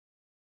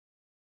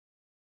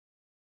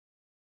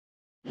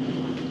All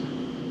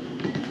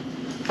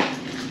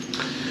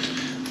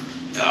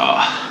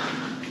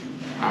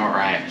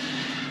right.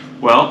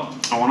 Well,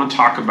 I want to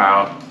talk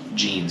about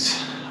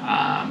jeans,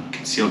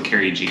 concealed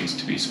carry jeans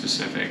to be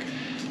specific.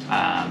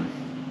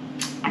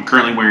 I'm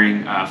currently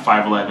wearing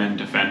 5'11"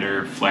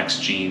 Defender Flex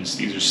jeans.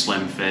 These are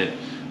slim fit.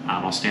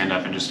 I'll stand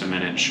up in just a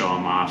minute and show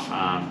them off.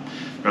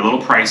 They're a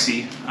little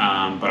pricey,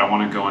 but I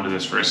want to go into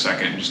this for a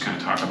second and just kind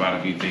of talk about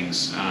a few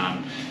things.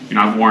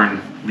 I've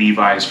worn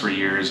Levi's for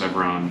years. I've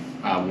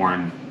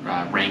worn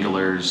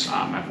Wranglers.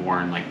 I've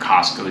worn like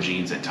Costco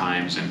jeans at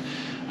times, and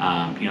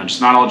just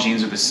not all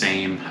jeans are the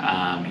same.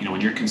 When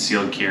you're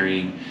concealed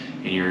carrying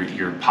and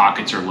your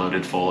pockets are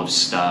loaded full of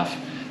stuff,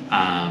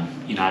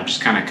 I've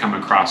just kind of come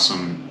across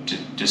some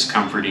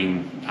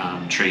discomforting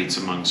traits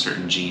among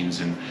certain jeans.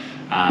 And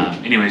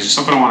anyways, just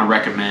something I want to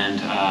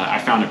recommend. I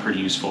found it pretty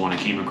useful when I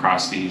came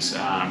across these.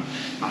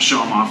 I'll show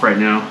them off right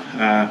now.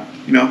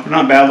 They're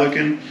not bad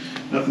looking,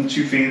 nothing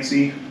too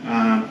fancy.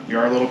 They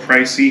are a little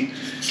pricey.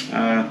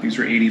 These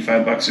were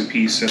 85 bucks a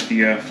piece at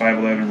the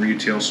 511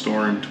 retail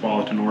store in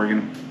Tualatin,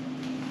 Oregon.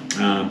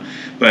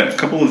 But a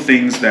couple of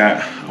things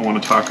that I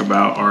want to talk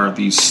about are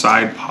these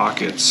side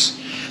pockets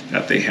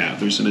that they have.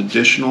 There's an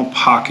additional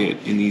pocket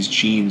in these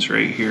jeans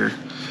right here,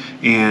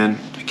 and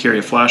I carry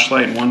a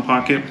flashlight in one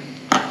pocket,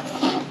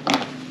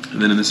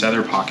 and then in this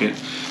other pocket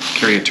I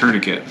carry a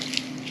tourniquet.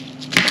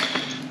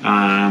 You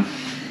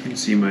can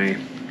see my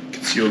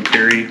concealed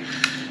carry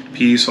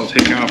piece. I'll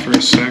take out for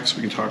a sec so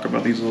we can talk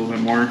about these a little bit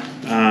more.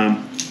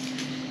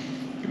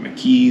 Get my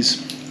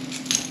keys.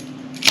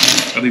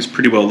 Got these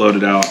pretty well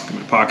loaded out. Got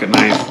my pocket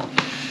knife.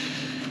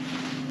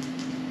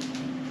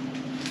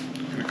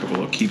 Got a couple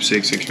little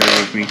keepsakes I carry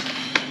with me.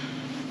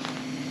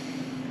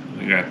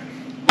 I got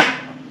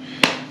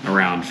a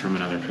round from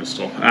another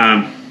pistol.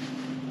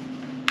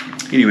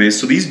 Anyways,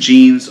 so these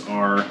jeans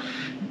are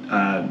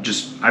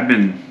I've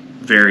been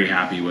very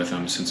happy with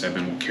them since I've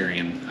been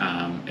carrying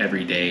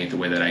every day the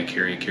way that I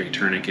carry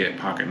tourniquet,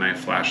 pocket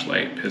knife,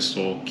 flashlight,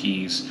 pistol,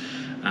 keys.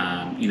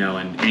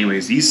 And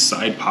anyways, these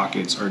side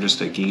pockets are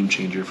just a game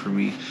changer for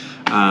me.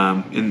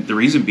 And the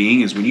reason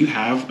being is when you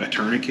have a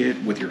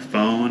tourniquet with your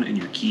phone and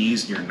your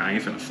keys, your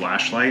knife and a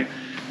flashlight,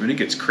 it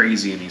gets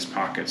crazy in these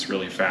pockets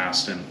really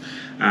fast. And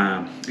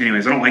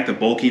anyways, I don't like the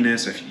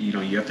bulkiness if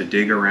you have to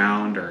dig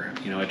around, or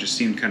it just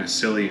seemed kind of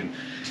silly. And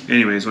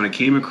anyways, when I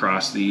came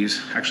across these,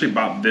 I actually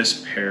bought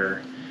this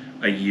pair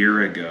a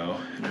year ago,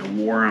 and I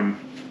wore them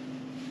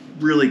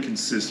really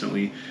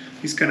consistently.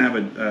 These kind of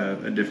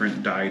have a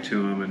different dye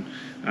to them,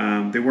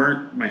 and they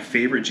weren't my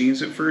favorite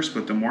jeans at first,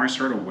 but the more I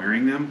started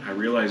wearing them, I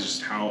realized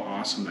just how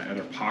awesome that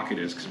other pocket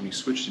is, because when you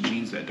switch to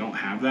jeans that don't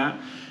have that,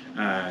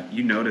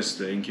 you notice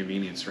the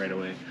inconvenience right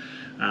away.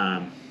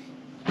 I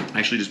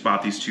actually just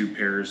bought these two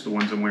pairs. The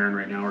ones I'm wearing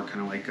right now are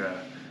kind of like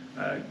a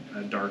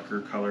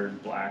darker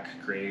colored black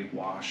gray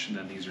wash, and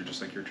then these are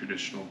just like your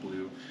traditional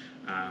blue.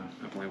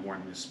 I've only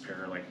worn this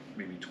pair like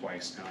maybe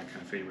twice now. I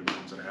kind of favor the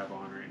ones that I have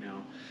on right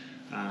now.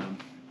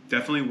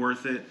 Definitely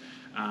worth it.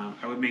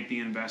 I would make the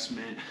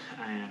investment,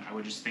 and I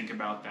would just think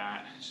about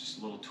that. It's just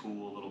a little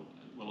tool,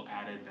 a little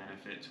added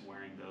benefit to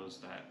wearing those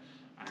that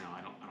I don't know.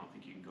 I don't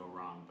think you can go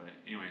wrong. But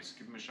anyways,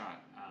 give them a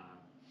shot.